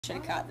Should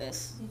have caught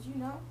this. Did you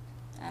not?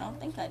 I don't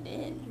think I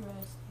did.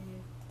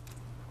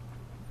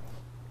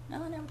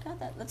 No, I never caught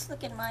that. Let's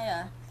look at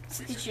my, let's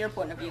look at your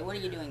point of view. What are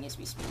you doing as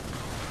we speak?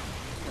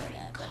 Doing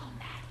that, but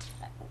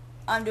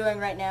I'm doing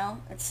right now.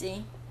 Let's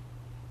see.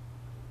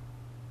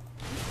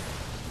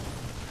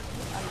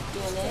 I'm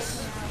doing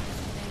this.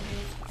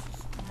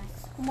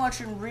 I'm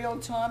watching real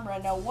time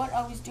right now what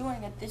I was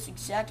doing at this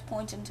exact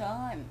point in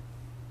time.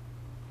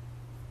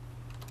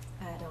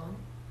 Add-on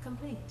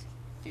complete.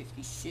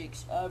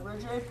 56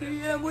 average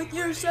APM with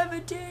your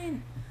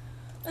 17.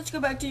 Let's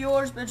go back to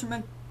yours,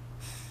 Benjamin.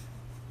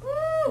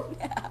 Woo!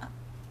 Yeah.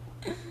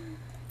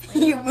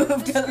 You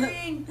moved the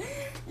screen.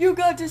 You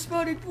got to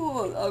spotted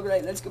pool.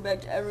 Alright, let's go back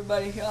to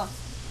everybody here.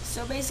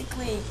 So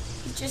basically,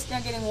 he's just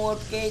now getting warp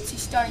gates.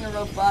 He's starting a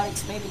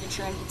robotics, maybe to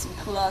try and get some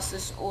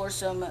Colossus or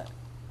some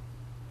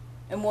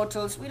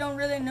Immortals. We don't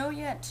really know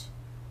yet.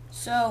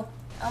 So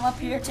I'm up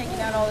here taking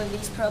out all of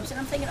these probes, and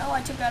I'm thinking, oh,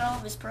 I took out all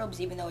of his probes,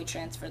 even though he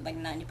transferred like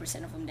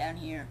 90% of them down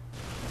here.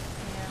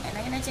 Yeah. And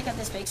I'm gonna take out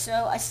this big.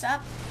 So I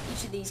stopped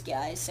each of these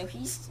guys. So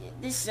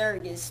this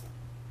Zerg is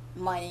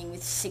mining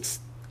with 6.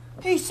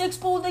 He's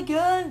 6-pulled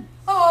again.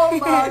 Oh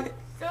my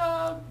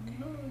god.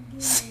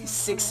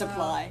 6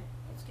 supply.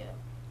 Let's get it.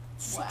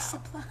 6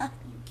 supply. I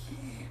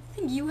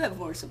think you have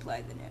more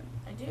supply than him.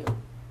 I do.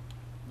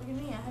 Look at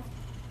me. I have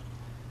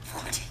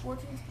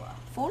 14 supply.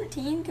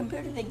 14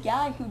 compared to the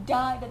guy who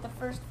died at the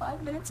first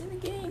 5 minutes in the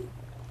game.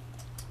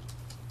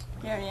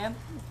 Here I am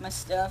with my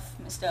stuff,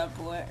 my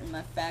starport, and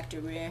my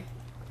factory.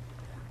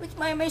 With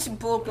my amazing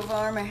bulk of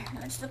armor.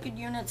 Let's look at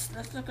units.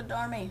 Let's look at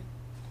army.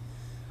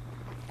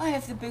 I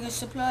have the biggest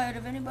supply out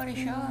of anybody,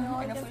 sure.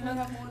 And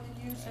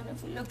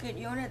if we look at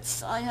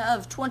units, I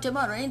have 20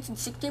 Marines and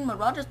 16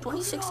 Marauders,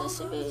 26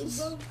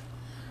 SCVs.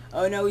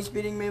 Oh no, he's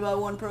beating me by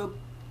 1 probe.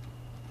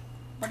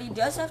 But he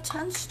does have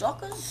 10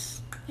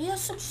 stalkers. He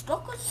has some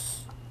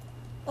stalkers.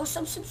 Oh,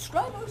 some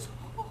subscribers.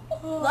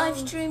 Live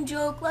stream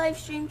joke, live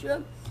stream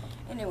joke.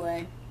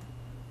 Anyway,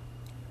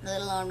 the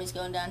little army's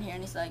going down here,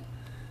 and he's like,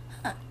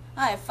 huh,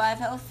 I have 5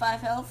 health,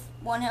 5 health,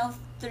 1 health,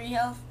 3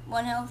 health,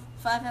 1 health,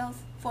 5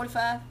 health,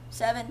 45,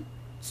 7,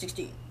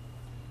 16.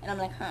 And I'm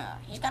like, huh,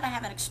 he's got to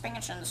have an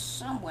expansion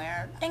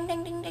somewhere. Ding,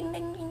 ding, ding, ding,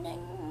 ding, ding, ding.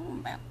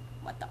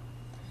 What the?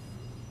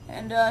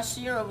 And,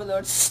 so your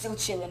overlord's still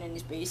chilling in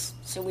his base,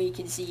 so we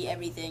can see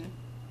everything.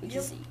 We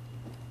can see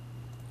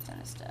a ton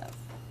of stuff.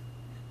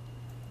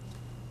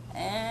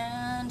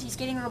 And he's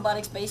getting a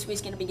robotics base, where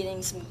he's going to be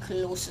getting some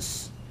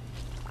Colossus.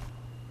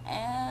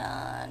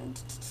 And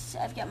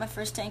I've got my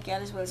first tank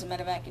out, as well as a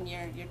medevac, and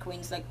your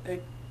queen's like,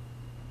 hey,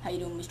 how you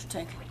doing, Mr.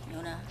 Tank? You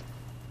wanna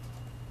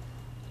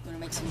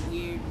make some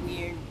weird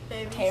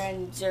babies.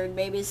 Terran Zerg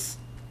babies?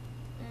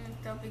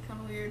 That'd be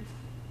kind of weird.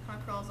 Kind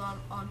of crawls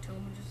onto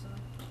him and just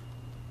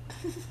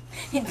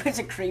He puts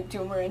a creep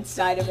tumor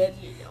inside of it,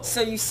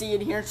 so you see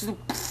it here, it's just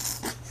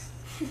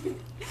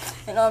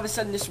and all of a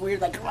sudden this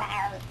weird like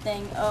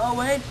thing. Oh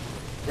wait,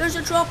 there's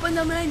a drop in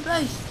the main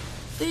base.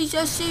 These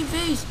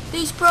SCVs,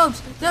 these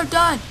probes, they're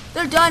dying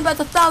by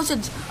the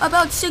thousands.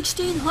 About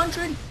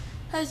 1,600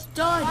 has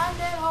died.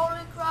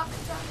 Holy crap!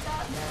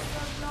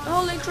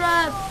 Holy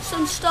crap,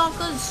 some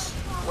stalkers.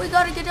 We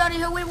gotta get out of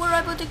here. We were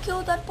able to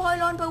kill that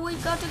pylon, but we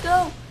got to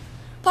go.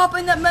 Pop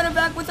in that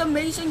medevac with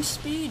amazing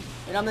speed.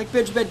 And I'm like,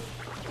 bitch,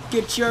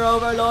 get your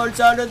overlords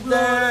out of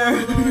there.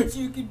 Overlords,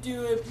 you can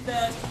do it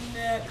faster than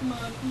that. Come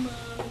on, come on.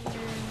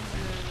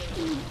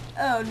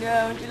 Oh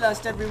no, you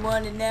lost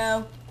everyone, and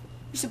now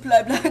you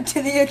supply block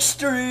to the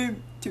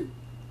extreme. 2.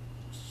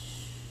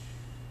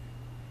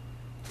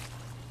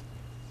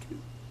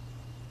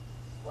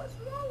 What's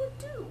wrong with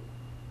 2?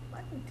 I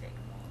can take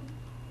them on.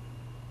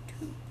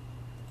 2.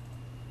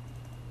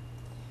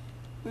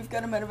 We've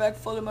got a medevac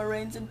full of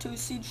Marines and 2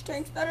 siege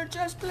tanks that are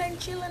just plain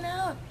chilling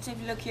out. So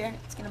if you look here,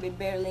 it's going to be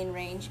barely in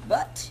range.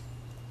 But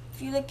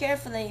if you look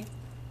carefully,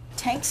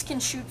 tanks can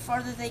shoot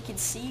farther than they can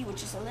see,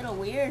 which is a little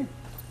weird,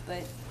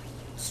 but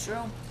it's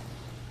true.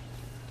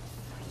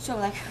 So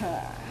like,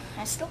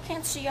 I still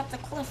can't see up the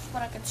cliff,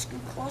 but I can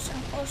scoot closer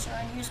and closer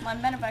and use my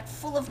medevac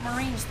full of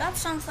Marines. That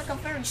sounds like a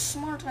very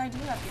smart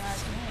idea, if you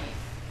ask me.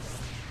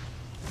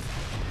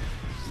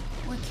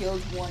 We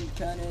killed 1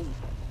 cannon.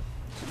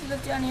 So if you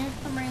look down here,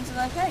 the Marines are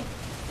like, hey,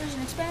 there's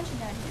an expansion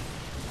down here.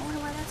 I wonder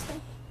why that's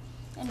there.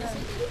 And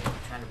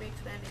Trying to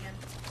re-expand again.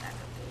 Back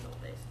up to his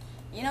old base.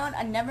 you know what?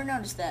 I never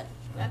noticed that.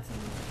 That's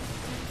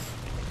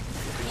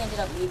He ended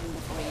up leaving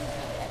before he ended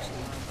up,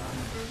 actually.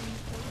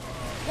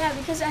 Yeah,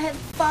 because I had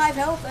 5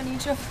 health on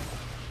each of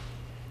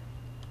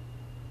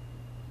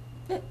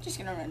them. Just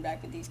gonna run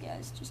back with these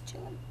guys, just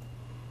chilling.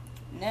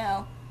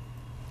 Now,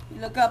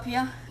 you look up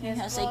here, yes,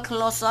 I say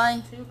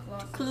Colossi.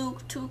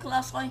 2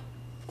 Colossi.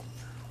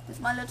 With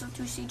my little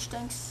 2 siege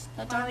tanks.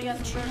 That finally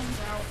got some roaches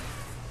out.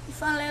 You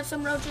finally have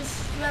some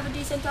roaches. You have a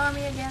decent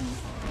army again.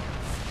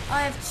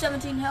 I have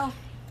 17 health.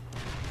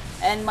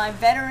 And my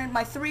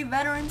 3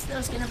 veterans that I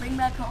was gonna bring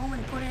back home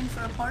and put in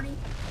for a party,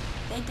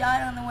 they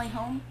died on the way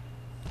home.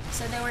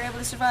 So they were able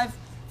to survive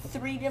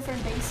 3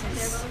 different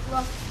bases.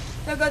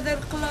 They got the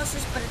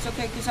Colossus, but it's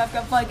okay because I've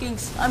got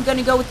Vikings. I'm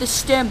gonna go with the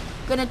stem.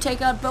 gonna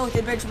take out both.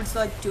 And Benjamin's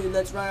like, dude,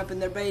 let's run up in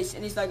their base.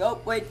 And he's like, oh,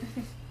 wait,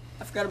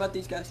 I forgot about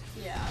these guys.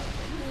 Yeah.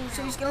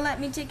 So he's gonna let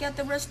me take out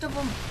the rest of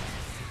them.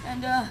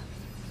 And,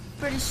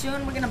 pretty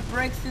soon we're gonna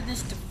break through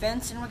this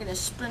defense and we're gonna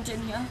sprint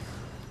in here.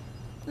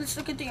 Let's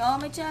look at the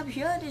army tab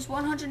here. It is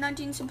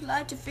 119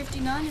 supply to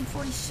 59 and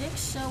 46.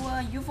 So,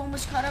 you've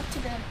almost caught up to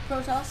the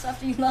Protoss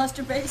after you lost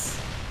your base.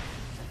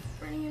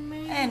 Pretty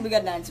amazing. And we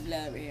got 9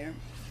 supply over here.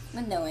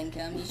 With no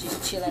income. He's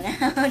just chilling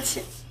out.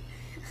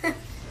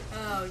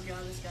 Oh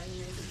god, this guy's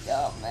amazing.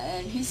 Oh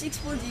man, he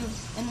 6-pulled you.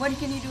 And what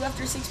can you do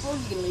after 6-pull?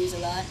 You can lose a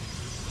lot.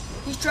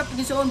 He's trapping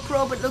his own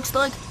probe. It looks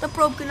like the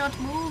probe cannot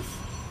move.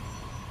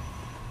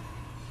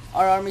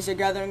 Our armies are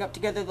gathering up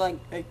together like,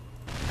 hey,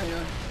 hang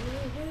on.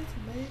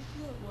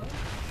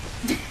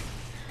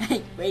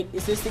 Hey, wait,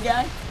 is this the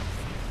guy?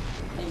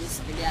 Hey, this is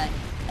the guy.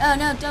 Oh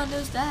no, don't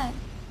lose that.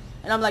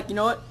 And I'm like, you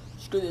know what?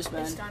 Screw this,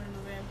 man. It's time to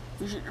move in.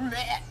 We should,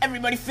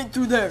 everybody fit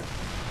through there.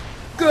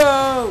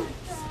 Go!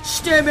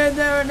 Stem in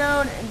there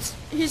alone. And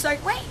he's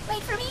like, wait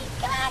for me,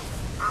 come on.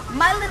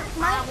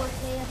 I will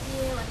save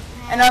you.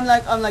 And I'm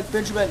like,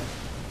 Benjamin,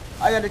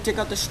 I gotta take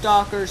out the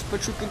stalkers,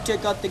 but you can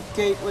take out the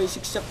gateways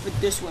except for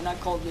this one. I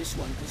call this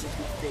one because it's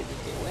my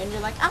favorite gateway. And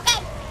you're like,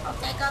 okay, I'll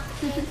take out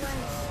the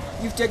gateways.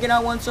 You've taken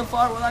out one so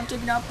far, well, I've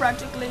taken out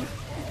practically.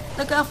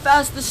 Look how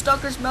fast the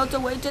stalkers melt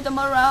away to the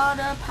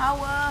Marauder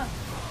power.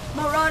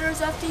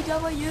 Marauders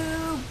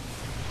FTW.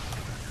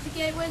 The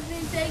gateway's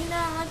being taken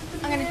out.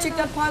 I'm gonna take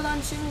that pylon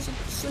as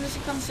soon as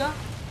it comes up.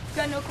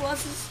 Got no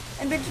Colossus.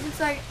 And Benjamin's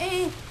like,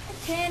 hey,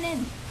 a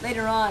cannon.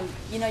 Later on,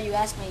 you know, you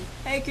ask me,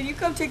 hey, can you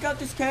come take out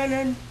this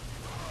cannon?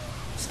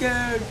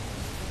 Scared.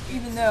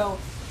 Even though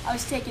I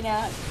was taking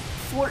out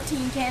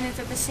 14 cannons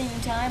at the same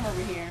time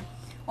over here.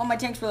 All my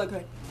tanks were like,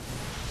 hey.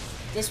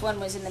 This one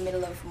was in the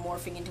middle of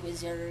morphing into a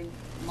Zerg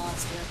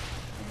monster.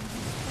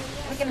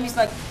 Look at him, he's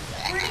like,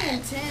 pretty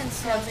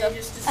intense how they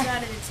just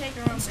decided to take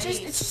their own base.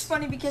 It's just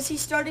funny because he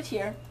started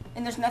here,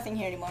 and there's nothing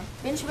here anymore.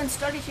 Benjamin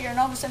started here, and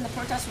all of a sudden the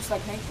Protoss was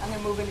like, hey, I'm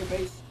gonna move in your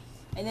base.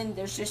 And then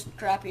there's just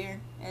crap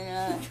here,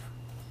 and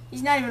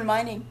he's not even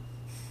minding.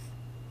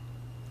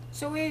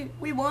 So we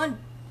won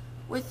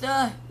with,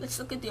 let's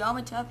look at the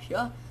armor tab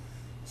here.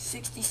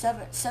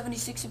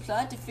 76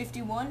 supply to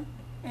 51,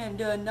 and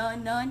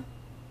 99.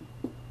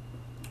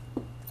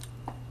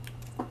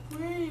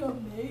 Pretty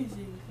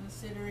amazing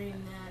considering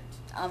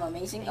that. I'm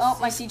amazing. Oh,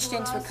 my siege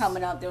tanks were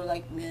coming out. They were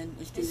like, man,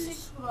 let's do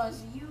this.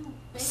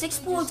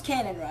 6-pulled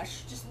cannon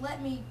rush. Just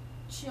let me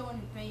chill in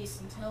your base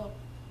until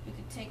you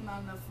could take them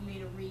out enough for me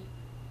to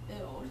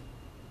rebuild.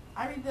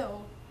 I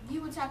rebuild.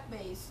 You attack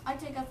base. I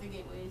take out the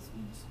gateways.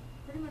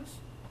 Pretty much,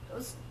 it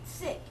was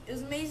sick. It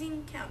was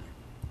amazing counter.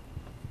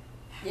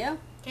 Yeah.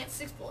 Can't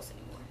 6-pull us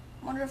anymore.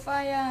 Wonder if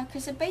I,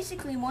 cause it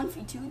basically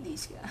 1v2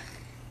 these guys.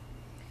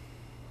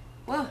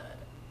 Well,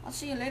 I'll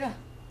see you later,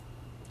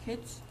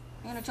 kids.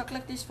 I'm gonna talk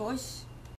like this voice.